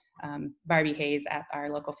from Barbie Hayes at our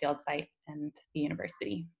local field site and the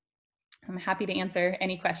university. I'm happy to answer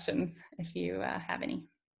any questions if you have any.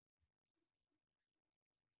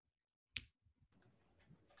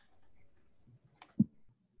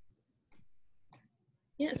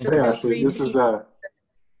 Yeah, so hey, Ashlee,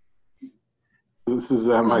 this is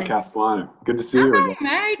Mike Castellano. Good to see you again.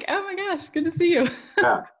 Hi, Mike. Oh my gosh, good to see you.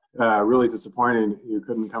 Yeah, really disappointing you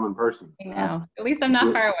couldn't come in person. I know. At least I'm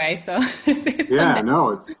not far away, so. Yeah,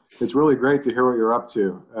 no, it's really great to hear what you're up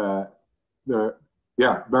to.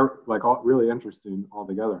 Really interesting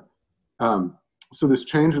altogether. So this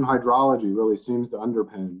change in hydrology really seems to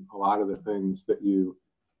underpin a lot of the things that you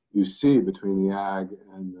see between the ag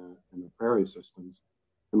and the prairie systems.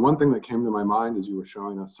 And one thing that came to my mind as you were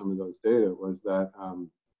showing us some of those data was that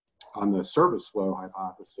on the surface flow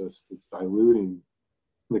hypothesis that's diluting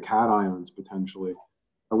the cations potentially,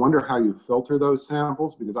 I wonder how you filter those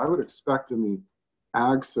samples, because I would expect in the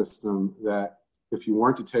ag system that if you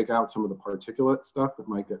weren't to take out some of the particulate stuff that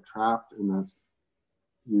might get trapped, and that's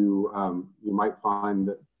you might find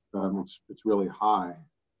that it's really high,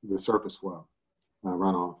 the surface flow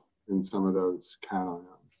runoff in some of those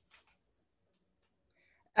cations.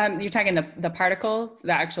 You're talking the particles,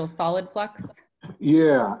 the actual solid flux?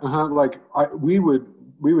 Yeah, we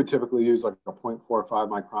would typically use like a 0.45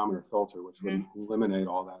 micrometer filter, which would eliminate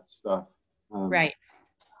all that stuff. Right.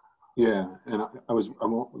 Yeah, and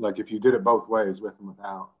I'm like, if you did it both ways, with and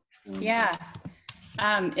without. Yeah.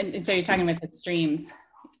 And so you're talking with the streams.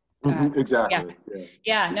 Exactly.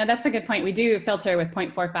 Yeah, no, that's a good point. We do filter with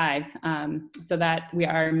 0.45 so that we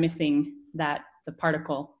are missing the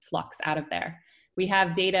particle flux out of there. We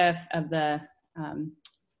have data of the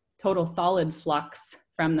total solid flux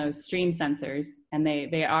from those stream sensors, and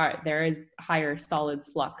there is higher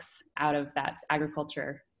solids flux out of that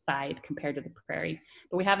agriculture side compared to the prairie,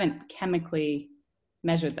 but we haven't chemically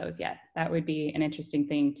measured those yet. That would be an interesting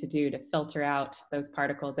thing to do, to filter out those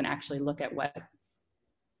particles and actually look at what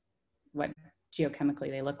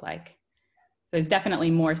geochemically they look like. So there's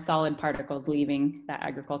definitely more solid particles leaving that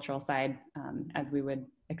agricultural side, as we would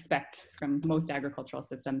expect from most agricultural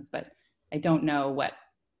systems, but I don't know what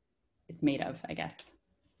it's made of, I guess.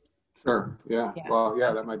 Sure, yeah. Well,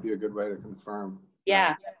 yeah, that might be a good way to confirm.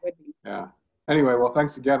 Yeah, that would be. Yeah. Anyway, well,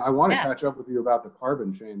 thanks again. I want to Yeah. catch up with you about the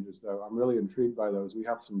carbon changes, though. I'm really intrigued by those. We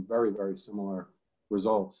have some very, very similar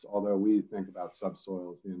results, although we think about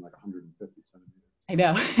subsoils being like 150 centimeters. I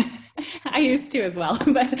know. I used to as well,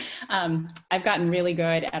 but I've gotten really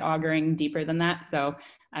good at augering deeper than that. So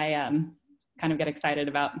I kind of get excited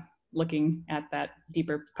about looking at that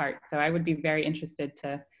deeper part. So I would be very interested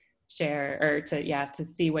to share or to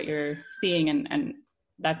see what you're seeing. And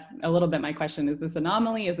that's a little bit my question. Is this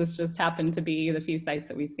anomaly? Is this just happened to be the few sites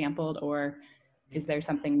that we've sampled, or is there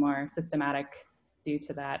something more systematic due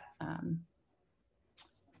to that,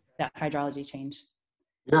 that hydrology change?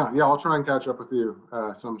 Yeah, I'll try and catch up with you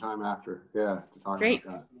sometime after, to talk Great.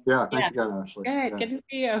 about that. Yeah, thanks again, Ashlee. Good, Yeah. good to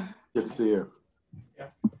see you. Good to see you. Yeah.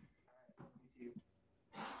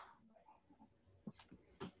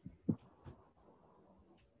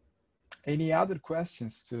 Any other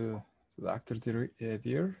questions to Dr.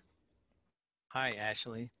 Dere? Hi,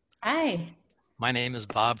 Ashlee. Hi. My name is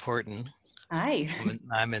Bob Horton. Hi.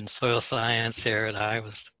 I'm in soil science here at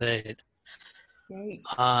Iowa State. Great.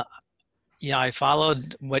 Yeah, I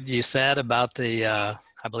followed what you said about the,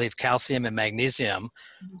 I believe, calcium and magnesium,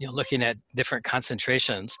 looking at different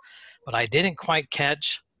concentrations, but I didn't quite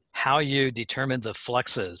catch how you determined the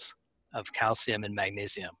fluxes of calcium and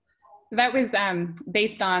magnesium. So that was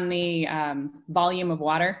based on the volume of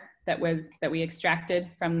water that we extracted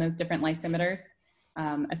from those different lysimeters,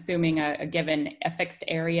 assuming a fixed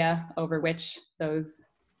area over which those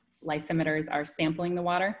lysimeters are sampling the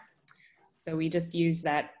water. So we just use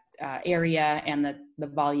that area and the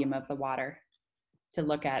volume of the water to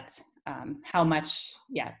look at how much,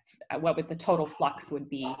 what would the total flux would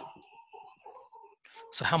be.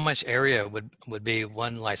 So how much area would be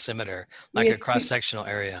one lysimeter, like a cross-sectional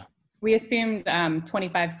area? We assumed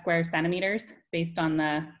 25 square centimeters based on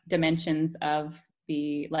the dimensions of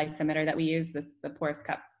the lysimeter that we used, the porous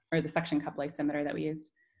cup or the suction cup lysimeter that we used.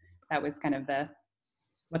 That was kind of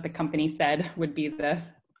what the company said would be the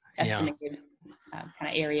estimated kind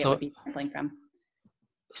of area it would be sampling from.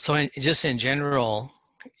 So just in general,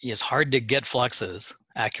 it's hard to get fluxes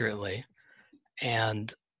accurately.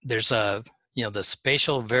 And there's the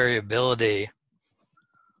spatial variability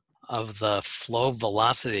of the flow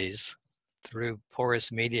velocities through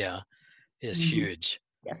porous media is huge.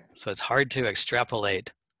 Yes. So it's hard to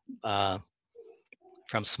extrapolate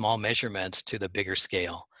from small measurements to the bigger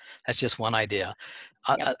scale. That's just one idea.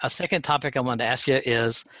 Yep. A second topic I wanted to ask you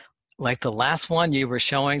is, like the last one, you were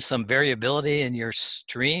showing some variability in your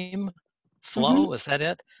stream flow. Is that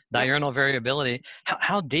it? Diurnal variability.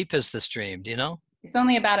 How deep is the stream? Do you know? It's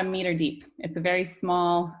only about 1 meter deep. It's a very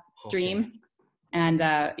small stream. Okay. And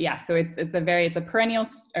so it's a perennial,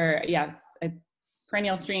 it's a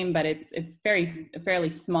perennial stream, but it's fairly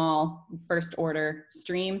small first order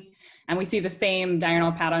stream. And we see the same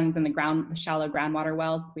diurnal patterns in the shallow groundwater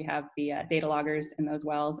wells. We have the data loggers in those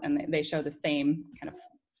wells, and they show the same kind of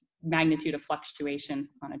magnitude of fluctuation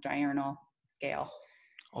on a diurnal scale.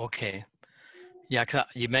 Okay. Yeah, 'cause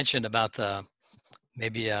you mentioned about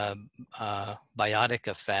maybe a biotic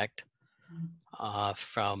effect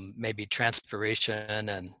from maybe transpiration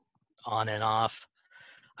and on and off.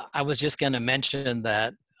 I was just going to mention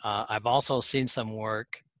that I've also seen some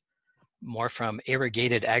work more from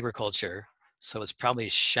irrigated agriculture. So it's probably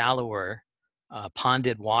shallower,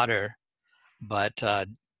 ponded water, but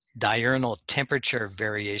diurnal temperature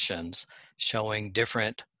variations showing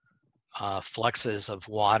different fluxes of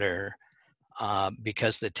water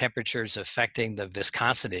because the temperature is affecting the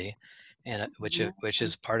viscosity, and which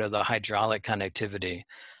is part of the hydraulic conductivity.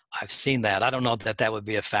 I've seen that. I don't know that would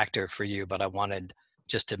be a factor for you, but I wanted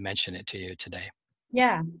just to mention it to you today.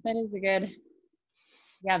 Yeah, that is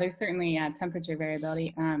there's certainly temperature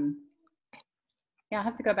variability. I'll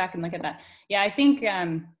have to go back and look at that. Yeah, I think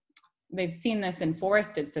they've seen this in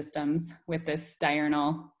forested systems with this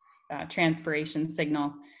diurnal transpiration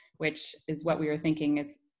signal, which is what we were thinking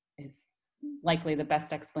is likely the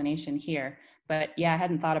best explanation here. But yeah, I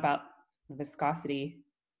hadn't thought about the viscosity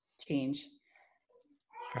change.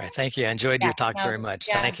 All right, thank you. I enjoyed your talk very much.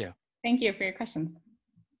 Yeah. Thank you. Thank you for your questions.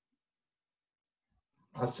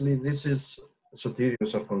 Ashlee, this is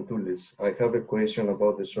Sotirios Arkontoulis. I have a question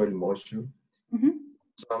about the soil moisture.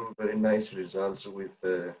 Some very nice results with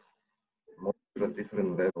the moisture at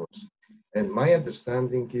different levels. And my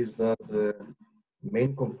understanding is that the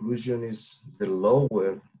main conclusion is the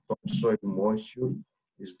lower topsoil moisture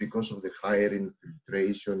is because of the higher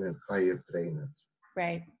infiltration and higher drainage.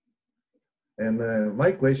 Right. And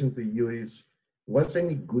my question to you is, what's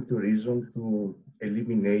any good reason to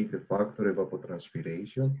eliminate the factor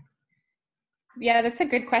evapotranspiration? Yeah, that's a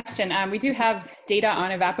good question. We do have data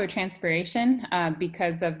on evapotranspiration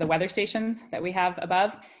because of the weather stations that we have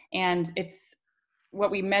above, and what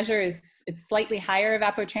we measure is it's slightly higher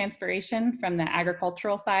evapotranspiration from the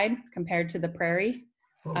agricultural side compared to the prairie,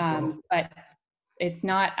 but it's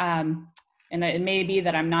not, and it may be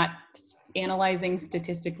that I'm not analyzing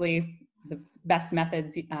statistically the best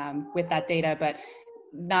methods with that data, but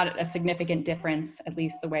not a significant difference, at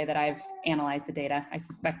least the way that I've analyzed the data. I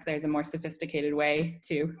suspect there's a more sophisticated way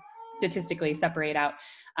to statistically separate out.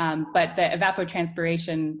 But the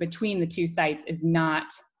evapotranspiration between the two sites is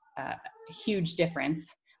not a huge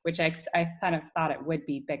difference, which I kind of thought it would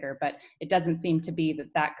be bigger, but it doesn't seem to be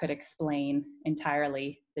that could explain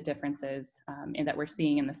entirely the differences that we're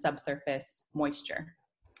seeing in the subsurface moisture.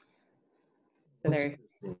 So there.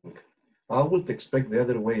 I would expect the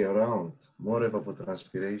other way around, more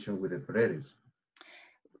evapotranspiration with the prairies.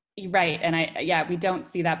 Right, and we don't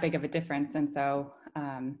see that big of a difference, and so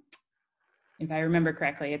if I remember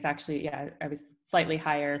correctly, it's actually, I was slightly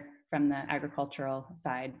higher from the agricultural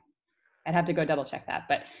side. I'd have to go double check that,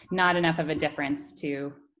 but not enough of a difference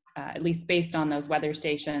to, at least based on those weather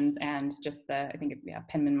stations and just I think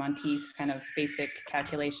Penman-Monteith kind of basic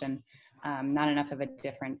calculation, not enough of a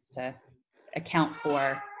difference to account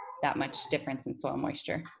for that much difference in soil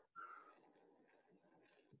moisture.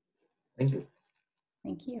 Thank you.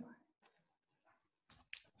 Thank you.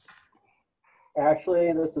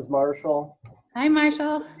 Ashlee, this is Marshall. Hi,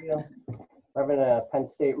 Marshall. We're having a Penn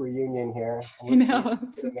State reunion here. I know,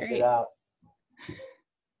 this is great.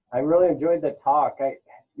 I really enjoyed the talk.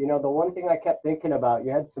 The one thing I kept thinking about,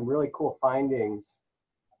 you had some really cool findings.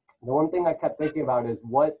 The one thing I kept thinking about is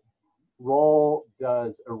what role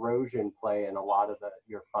does erosion play in a lot of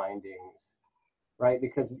your findings, right?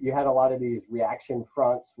 Because you had a lot of these reaction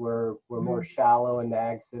fronts were more shallow in the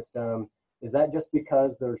ag system. Is that just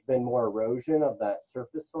because there's been more erosion of that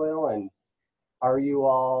surface soil? And are you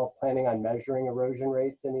all planning on measuring erosion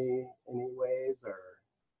rates any ways, or?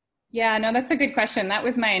 Yeah, no, that's a good question. That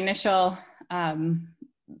was my initial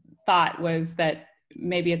thought, was that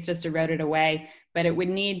maybe it's just eroded away, but it would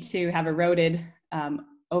need to have eroded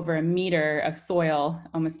over a meter of soil,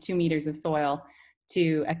 almost 2 meters of soil,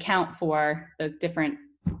 to account for those different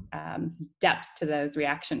depths to those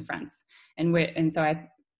reaction fronts. And so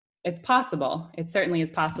it's possible, it certainly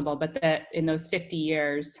is possible, but that in those 50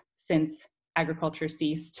 years since agriculture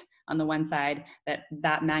ceased on the one side,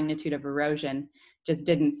 that magnitude of erosion just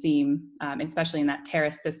didn't seem, especially in that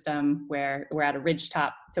terrace system where we're at a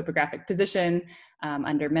ridgetop topographic position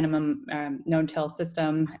under minimum no-till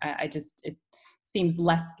system. It seems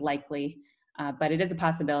less likely, but it is a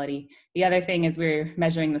possibility. The other thing is we're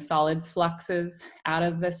measuring the solids fluxes out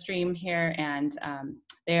of the stream here, and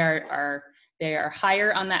they are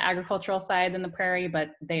higher on the agricultural side than the prairie, but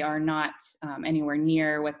they are not anywhere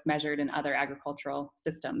near what's measured in other agricultural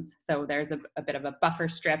systems. So there's a bit of a buffer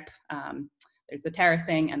strip. There's the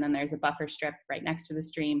terracing, and then there's a buffer strip right next to the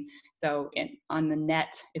stream. So on the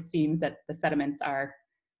net, it seems that the sediments are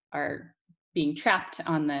being trapped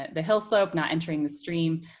on the hill slope, not entering the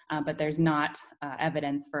stream, but there's not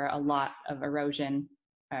evidence for a lot of erosion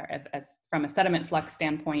as from a sediment flux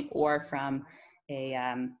standpoint or from a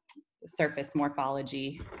surface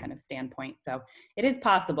morphology kind of standpoint. So it is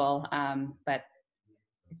possible, but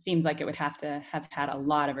it seems like it would have to have had a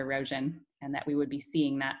lot of erosion, and that we would be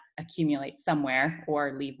seeing that accumulate somewhere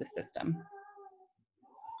or leave the system.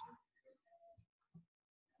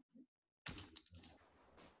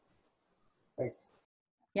 Thanks.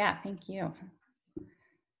 Yeah, thank you.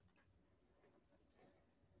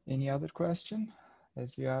 Any other question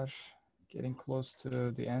as we are getting close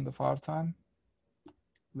to the end of our time,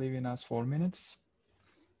 leaving us 4 minutes?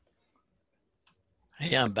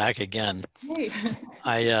 Hey, I'm back again. Hey.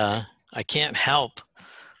 I can't help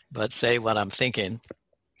but say what I'm thinking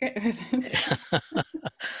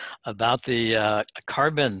about the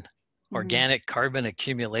organic carbon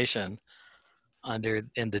accumulation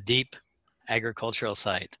in the deep agricultural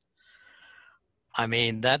site. I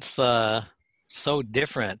mean, that's so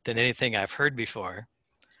different than anything I've heard before.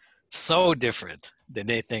 So different than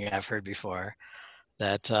anything I've heard before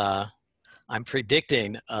that I'm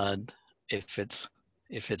predicting, if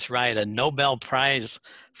it's right, a Nobel Prize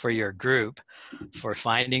for your group for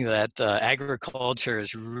finding that agriculture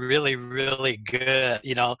is really, really good.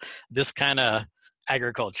 You know, this kind of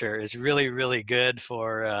agriculture is really, really good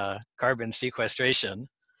for carbon sequestration,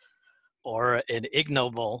 or an Ig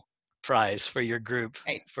Nobel Prize for your group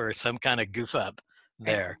for some kind of goof up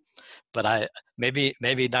there. But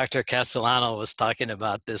maybe Dr. Castellano was talking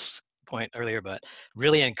about this point earlier, but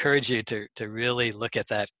really encourage you to really look at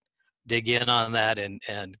that dig in on that and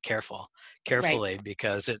carefully, Right.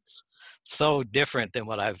 because it's so different than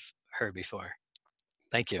what I've heard before.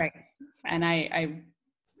 Thank you. Right. And I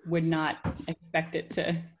would not expect it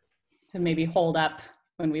to maybe hold up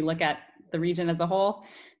when we look at the region as a whole,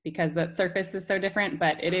 because the surface is so different,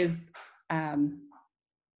 but it is,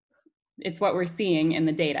 it's what we're seeing in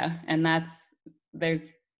the data, and that's,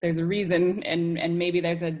 there's a reason, and maybe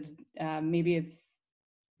there's a, maybe it's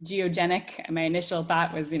geogenic. My initial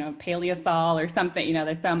thought was, paleosol or something,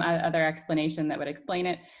 there's some other explanation that would explain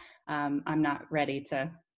it. I'm not ready to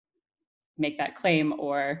make that claim,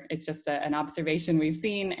 or it's just an observation we've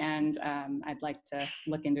seen, and I'd like to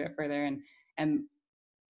look into it further, and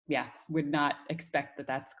yeah, would not expect that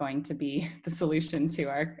that's going to be the solution to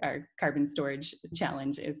our carbon storage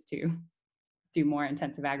challenge, is to do more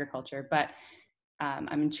intensive agriculture. But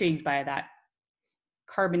I'm intrigued by that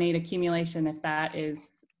carbonate accumulation, if that is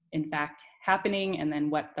in fact happening, and then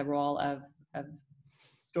what the role of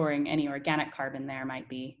storing any organic carbon there might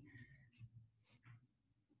be.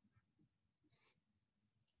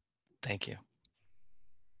 Thank you.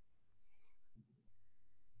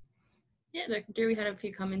 Yeah, Dr. Dere, we had a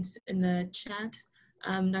few comments in the chat.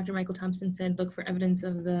 Dr. Michael Thompson said, look for evidence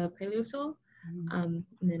of the paleosol. And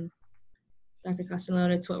then Dr.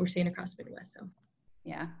 Castellano, it's what we're seeing across the Midwest. So.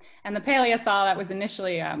 Yeah, and the paleosol, that was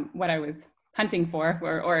initially what I was hunting for,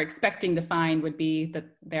 or expecting to find, would be that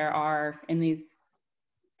there are in these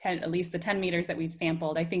 10, at least the 10 meters that we've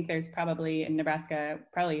sampled, I think there's probably in Nebraska,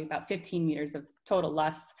 probably about 15 meters of total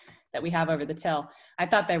loess that we have over the till. I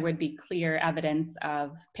thought there would be clear evidence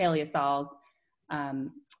of paleosols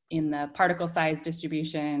in the particle size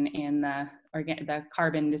distribution, in the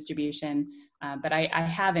carbon distribution, but I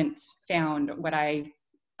haven't found what I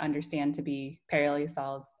understand to be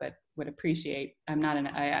paleosols, but would appreciate. I've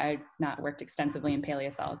not worked extensively in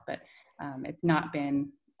paleosols, but it's not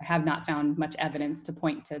been, I have not found much evidence to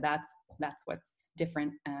point to that's what's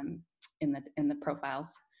different in the profiles.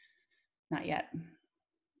 Not yet.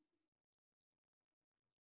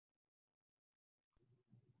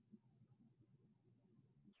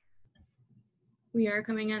 We are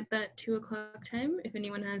coming at that 2 o'clock time. If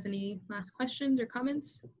anyone has any last questions or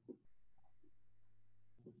comments.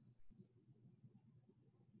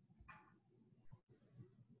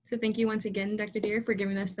 So thank you once again, Dr. Dere, for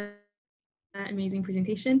giving us that amazing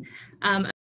presentation.